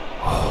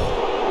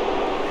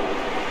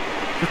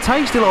 The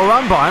tasty little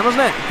run by him,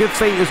 wasn't it? Good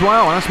feet as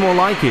well, and that's more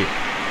like it.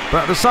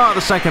 But at the start of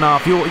the second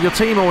half, your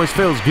team always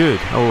feels good.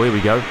 Oh, here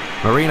we go.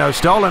 Marino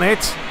stolen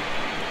it.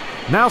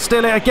 Now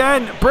steal it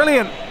again.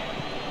 Brilliant.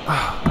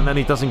 And then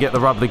he doesn't get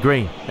the rub of the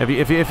green. If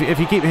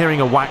you keep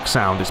hearing a whack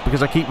sound, it's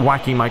because I keep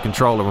whacking my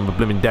controller on the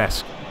blimmin'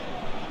 desk.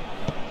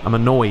 I'm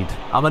annoyed.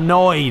 I'm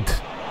annoyed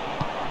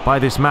by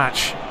this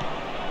match.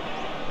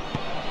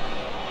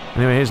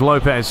 Anyway, here's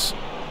Lopez.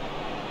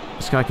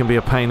 This guy can be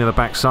a pain in the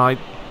backside.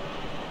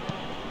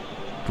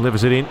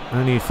 Delivers it in.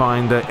 Only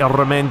find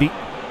Iloramendi.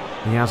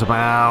 He has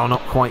about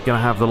not quite going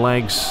to have the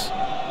legs.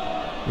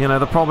 You know,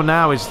 the problem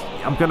now is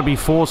I'm going to be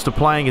forced to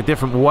playing a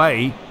different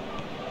way.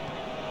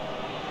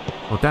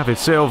 Well, David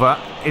Silva.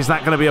 Is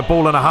that going to be a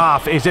ball and a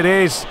half? It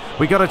is.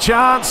 We got a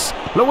chance.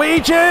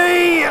 Luigi!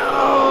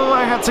 Oh,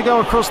 I had to go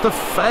across the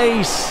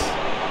face.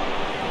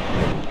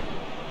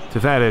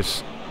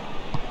 Tavares.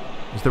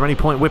 Is there any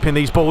point whipping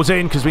these balls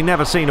in? Because we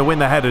never seem to win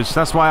the headers.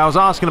 That's why I was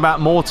asking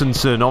about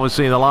Mortensen,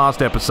 obviously, in the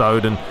last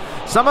episode. And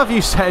some of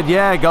you said,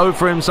 yeah, go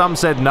for him. Some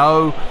said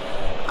no.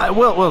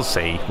 We'll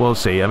see. We'll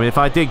see. I mean, if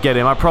I did get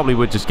him, I probably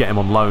would just get him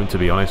on loan, to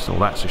be honest. Oh,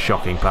 that's a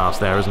shocking pass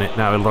there, isn't it?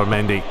 Now,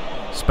 Mendy.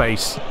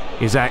 Space.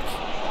 Isaac.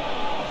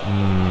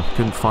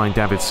 Couldn't find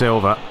David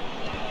Silva.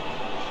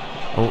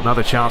 Oh,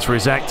 another chance for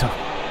Isaac.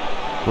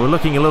 We're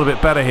looking a little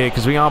bit better here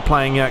because we are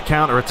playing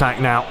counter-attack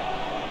now.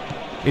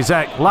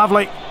 Isaac,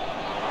 lovely.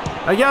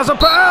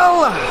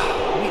 Yazabel!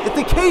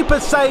 The keeper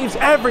saves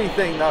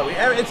everything, though.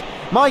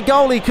 My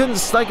goalie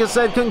couldn't, like I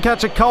said, couldn't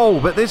catch a coal,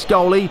 but this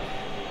goalie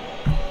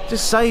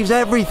just saves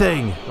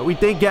everything. But we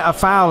did get a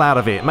foul out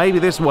of it. Maybe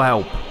this will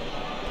help.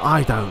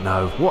 I don't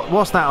know.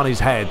 What's that on his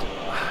head?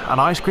 An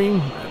ice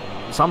cream?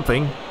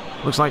 Something.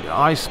 Looks like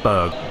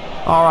iceberg.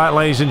 All right,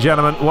 ladies and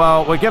gentlemen.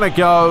 Well, we're gonna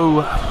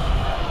go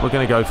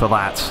for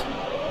that.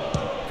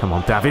 Come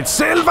on, David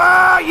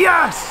Silva!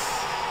 Yes!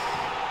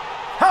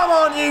 Come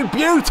on, you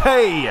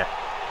beauty!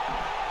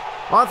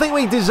 Well, I think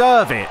we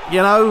deserve it,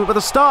 you know. But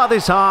the start of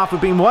this half,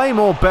 we've been way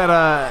more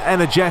better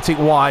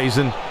energetic-wise,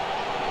 and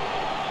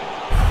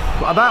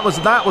that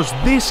was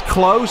this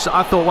close.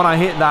 I thought when I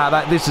hit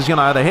that this is going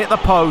to either hit the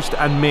post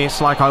and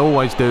miss, like I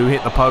always do,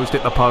 hit the post,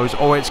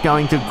 or it's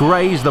going to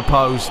graze the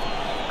post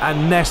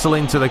and nestle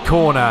into the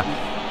corner.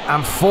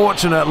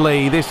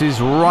 Unfortunately, this is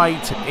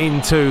right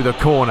into the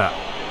corner.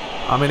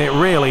 I mean, it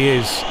really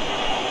is.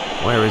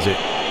 Where is it?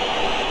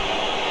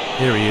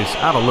 Here he is.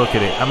 Have a look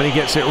at it. I mean, he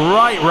gets it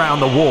right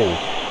round the wall.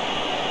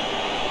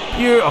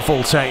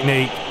 Beautiful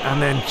technique.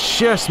 And then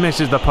just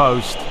misses the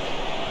post.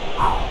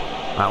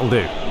 That'll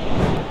do.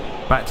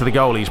 Back to the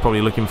goal he's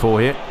probably looking for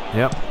here.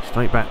 Yep,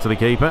 straight back to the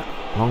keeper.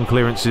 Long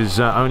clearance is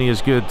only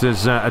as good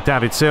as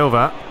David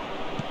Silva.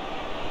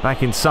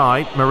 Back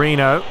inside.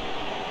 Marino.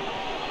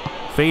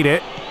 Feed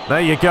it.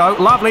 There you go.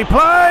 Lovely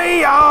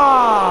play.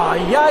 Ah,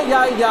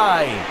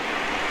 yay.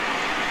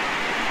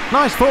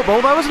 Nice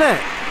football though, wasn't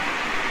it?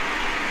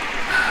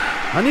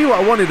 I knew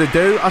what I wanted to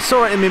do. I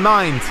saw it in my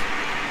mind.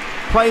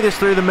 Play this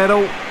through the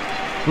middle.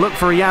 Look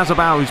for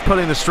Yazabal, who's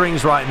pulling the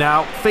strings right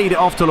now. Feed it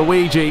off to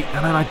Luigi.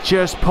 And then I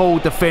just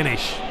pulled the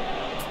finish.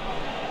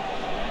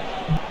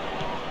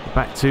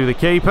 Back to the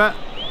keeper.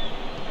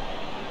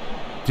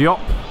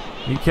 Diop.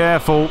 Be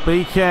careful.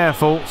 Be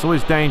careful. It's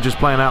always dangerous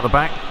playing out the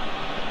back.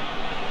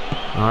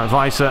 All right,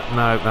 Weiser.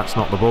 No, that's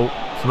not the ball.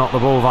 It's not the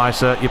ball,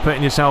 Weiser. You're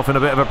putting yourself in a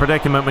bit of a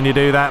predicament when you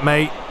do that,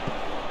 mate.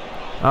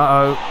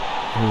 Uh-oh.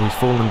 Oh, he's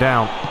fallen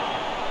down.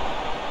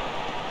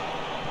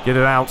 Get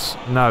it out.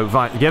 No,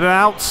 get it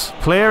out.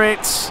 Clear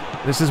it.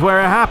 This is where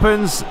it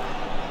happens.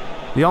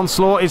 The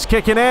onslaught is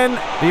kicking in.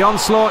 The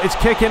onslaught is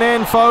kicking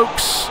in,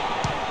 folks.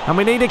 And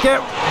we need to get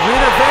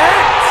rid of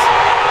it.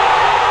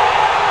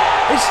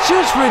 It's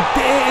just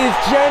ridiculous.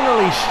 It's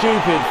generally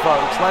stupid,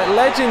 folks. Like,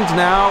 Legends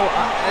now,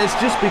 it's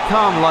just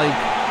become like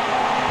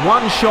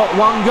one shot,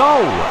 one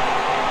goal.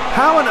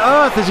 How on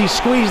earth has he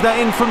squeezed that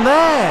in from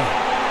there?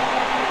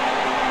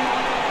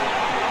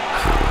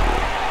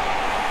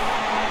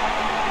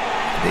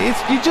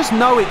 You just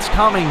know it's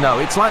coming, though.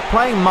 It's like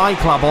playing My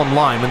Club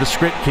online when the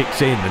script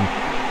kicks in.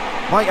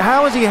 And like,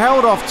 how has he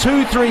held off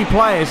 2-3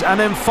 players and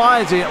then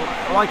fires it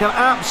like an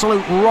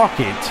absolute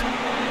rocket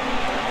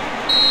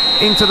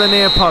into the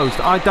near post?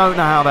 I don't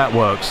know how that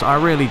works. I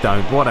really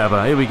don't.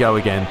 Whatever. Here we go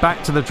again.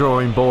 Back to the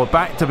drawing board.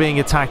 Back to being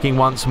attacking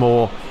once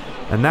more.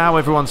 And now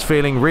everyone's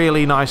feeling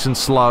really nice and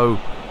slow.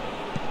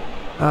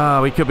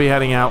 We could be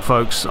heading out,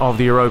 folks, of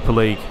the Europa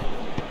League.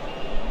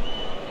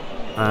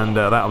 And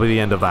that'll be the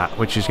end of that,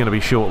 which is going to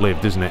be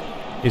short-lived, isn't it?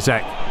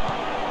 Isaac.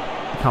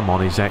 Come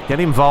on, Isaac. Get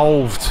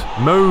involved.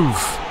 Move.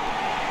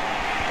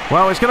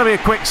 Well, it's going to be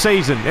a quick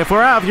season. If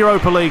we're out of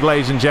Europa League,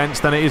 ladies and gents,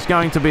 then it is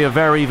going to be a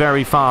very,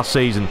 very fast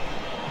season.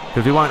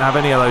 Because we won't have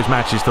any of those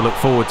matches to look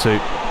forward to.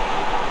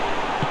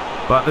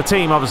 But the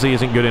team obviously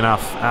isn't good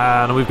enough.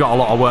 And we've got a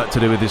lot of work to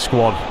do with this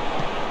squad.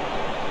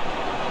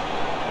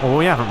 Well,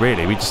 we haven't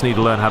really. We just need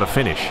to learn how to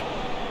finish.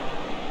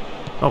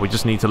 Oh, we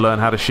just need to learn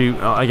how to shoot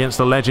against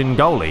the legend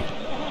goalie.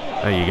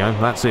 There you go,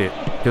 that's it.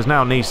 Because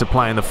now Nice are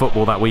playing the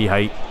football that we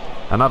hate.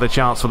 Another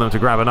chance for them to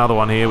grab another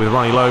one here with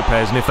Ronnie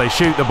Lopez. And if they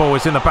shoot the ball,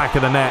 it's in the back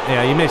of the net.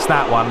 Yeah, you missed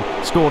that one.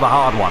 Score the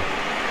hard one.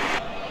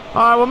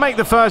 All right, we'll make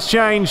the first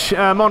change.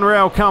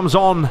 Monreal comes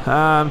on.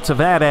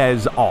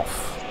 Tavares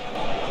off.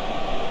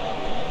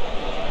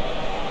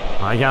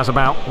 Right, he has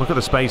about. Look at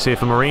the space here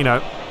for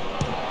Marino.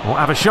 We'll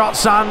have a shot,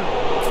 son.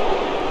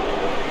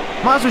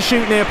 Might as well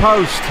shoot near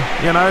post,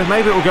 you know,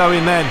 maybe it will go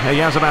in then.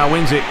 Yazabal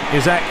wins it.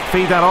 Isaac,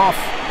 feed that off.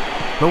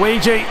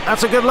 Luigi,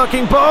 that's a good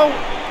looking ball.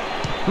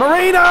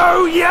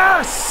 Marino,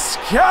 yes!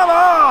 Come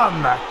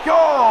on!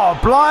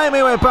 God,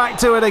 blimey, we're back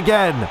to it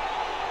again.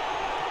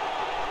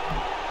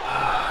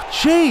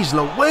 Jeez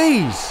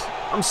Louise.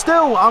 I'm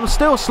still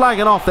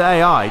slagging off the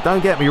AI,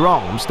 don't get me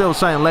wrong. I'm still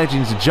saying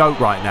Legend's a joke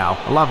right now.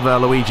 I love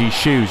Luigi's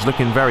shoes,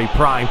 looking very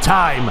prime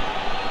time.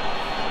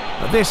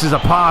 But this is a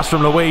pass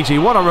from Luigi.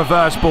 What a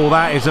reverse ball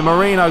that is. And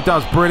Marino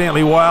does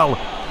brilliantly well.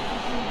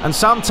 And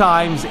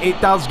sometimes it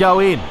does go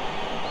in.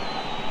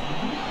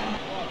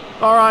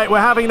 All right, we're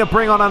having to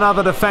bring on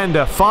another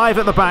defender. 5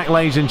 at the back,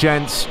 ladies and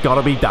gents. Got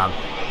to be done.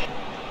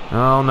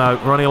 Oh, no.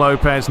 Ronnie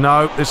Lopez.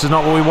 No, this is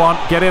not what we want.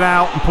 Get it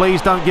out. And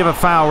please don't give a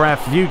foul,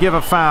 ref. If you give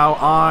a foul,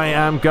 I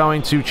am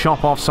going to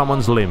chop off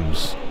someone's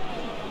limbs.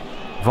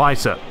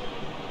 Weiser.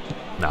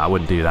 No, I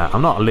wouldn't do that.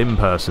 I'm not a limb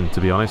person,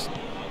 to be honest.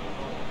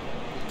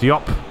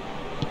 Diop.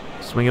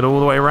 Swing it all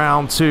the way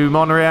around to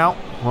Monreal.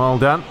 Well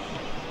done.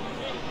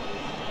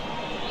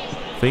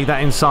 Feed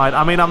that inside.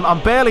 I mean,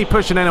 I'm barely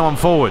pushing anyone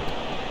forward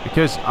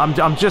because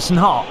I'm just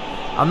not.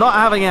 I'm not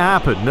having it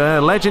happen.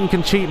 Legend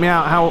can cheat me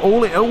out how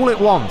all it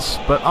wants,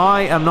 but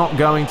I am not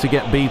going to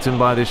get beaten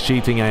by this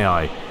cheating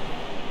AI.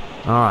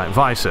 All right,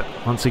 Weiser.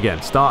 Once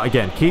again, start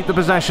again. Keep the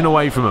possession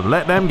away from them.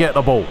 Let them get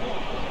the ball.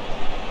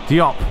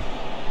 Diop.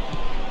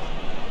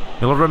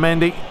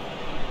 Illarramendi.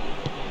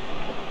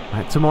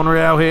 Back to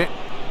Monreal here.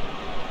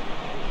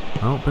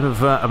 Oh,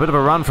 a bit of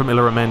a run from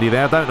Illarramendi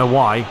there. I don't know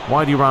why.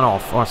 Why do you run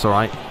off? Oh, that's all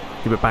right.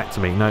 Give it back to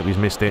me. Nope, he's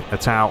missed it.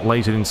 Atau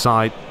lays it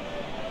inside.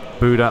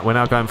 Buda, we're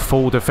now going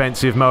full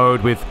defensive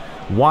mode with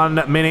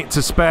 1 minute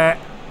to spare.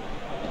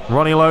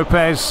 Ronnie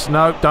Lopez.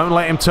 No, don't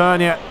let him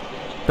turn you.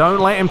 Don't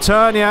let him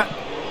turn you.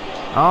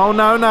 Oh,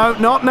 no, no.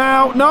 Not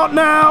now. Not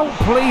now.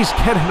 Please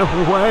get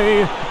it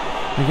away.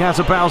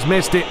 Yazabal's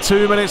missed it.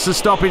 2 minutes to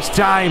stoppage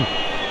time.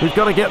 We've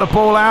got to get the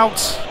ball out.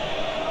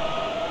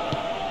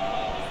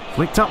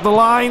 Flicked up the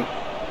line.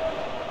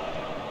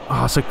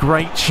 Oh, it's a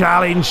great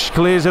challenge.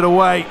 Clears it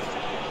away.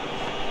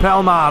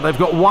 Pelmar, they've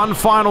got one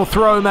final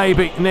throw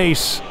maybe.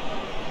 Nice.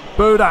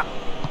 Buda.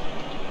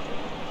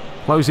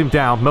 Close him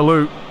down.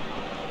 Malou.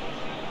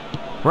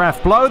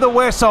 Ref, blow the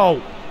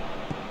whistle.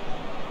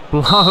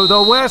 Blow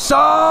the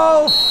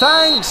whistle.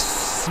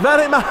 Thanks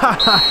very much.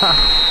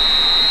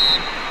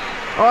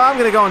 Oh, I'm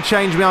going to go and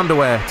change my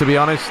underwear, to be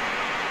honest.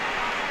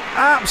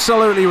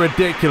 Absolutely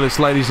ridiculous,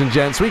 ladies and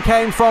gents. We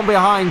came from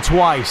behind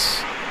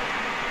twice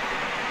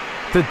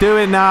to do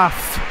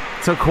enough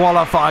to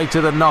qualify to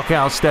the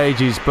knockout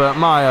stages, but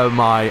my oh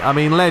my. I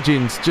mean,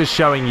 Legends just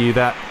showing you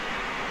that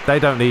they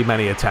don't need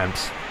many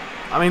attempts.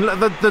 I mean,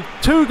 the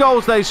 2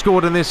 goals they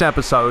scored in this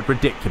episode,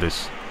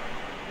 ridiculous.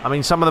 I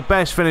mean, some of the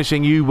best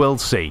finishing you will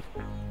see.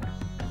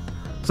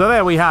 So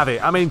there we have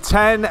it. I mean,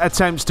 10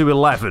 attempts to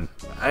 11.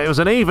 It was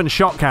an even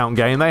shot count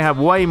game. They had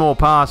way more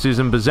passes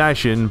and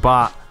possession,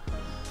 but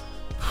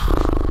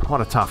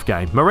what a tough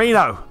game.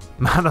 Marino,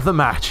 man of the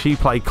match. He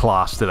played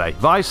class today.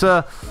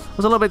 Weiser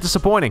was a little bit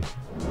disappointing.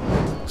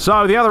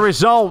 So the other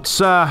results,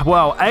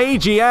 well,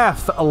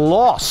 AGF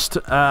lost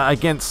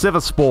against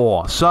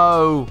Sivasspor.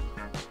 So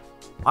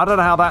I don't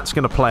know how that's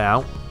going to play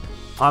out.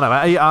 No,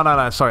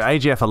 sorry,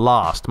 AGF are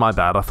last. My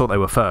bad, I thought they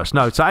were first.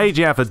 No, so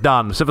AGF are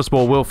done.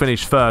 Sivasspor will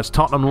finish first.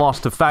 Tottenham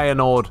lost to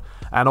Feyenoord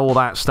and all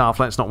that stuff.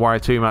 Let's not worry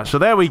too much. So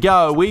there we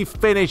go. We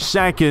finished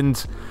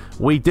second.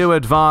 We do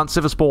advance.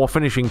 Sivasspor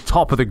finishing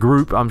top of the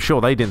group. I'm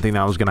sure they didn't think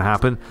that was going to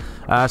happen.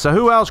 So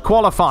who else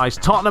qualifies?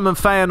 Tottenham and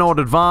Feyenoord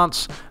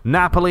advance.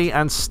 Napoli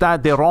and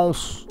Stade de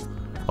Reims.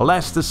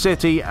 Leicester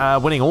City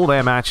winning all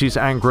their matches.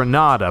 And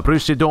Granada.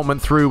 Borussia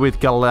Dortmund through with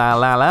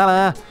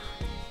Galatasaray.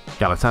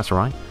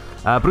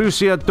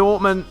 Borussia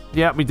Dortmund,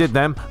 yeah, we did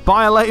them.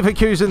 Bayer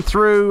Leverkusen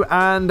through,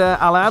 and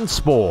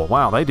Alanspor.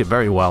 Wow, they did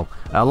very well.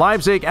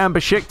 Leipzig and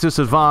Besiktas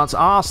advance.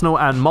 Arsenal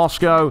and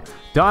Moscow.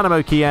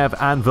 Dynamo Kiev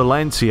and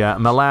Valencia.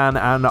 Milan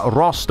and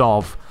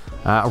Rostov.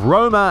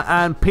 Roma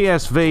and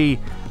PSV.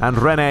 And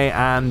Rennes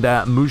and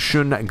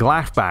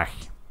Mönchengladbach.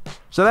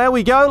 So there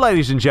we go,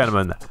 ladies and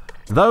gentlemen.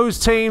 Those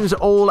teams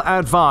all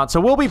advance.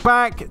 So we'll be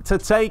back to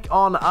take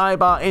on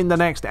Eibar in the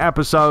next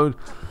episode.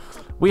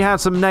 We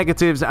had some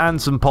negatives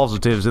and some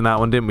positives in that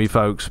one, didn't we,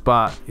 folks?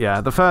 But,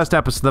 yeah, the first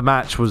episode of the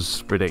match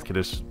was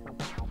ridiculous.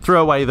 Threw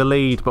away the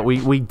lead, but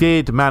we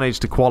did manage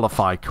to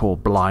qualify. Cool,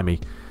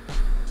 blimey.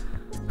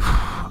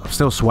 I'm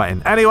still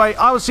sweating. Anyway,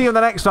 I will see you in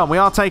the next one. We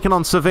are taking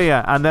on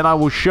Sevilla, and then I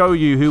will show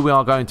you who we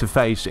are going to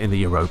face in the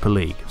Europa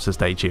League. So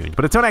stay tuned.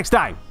 But until next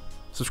time,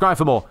 subscribe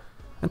for more,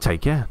 and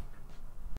take care.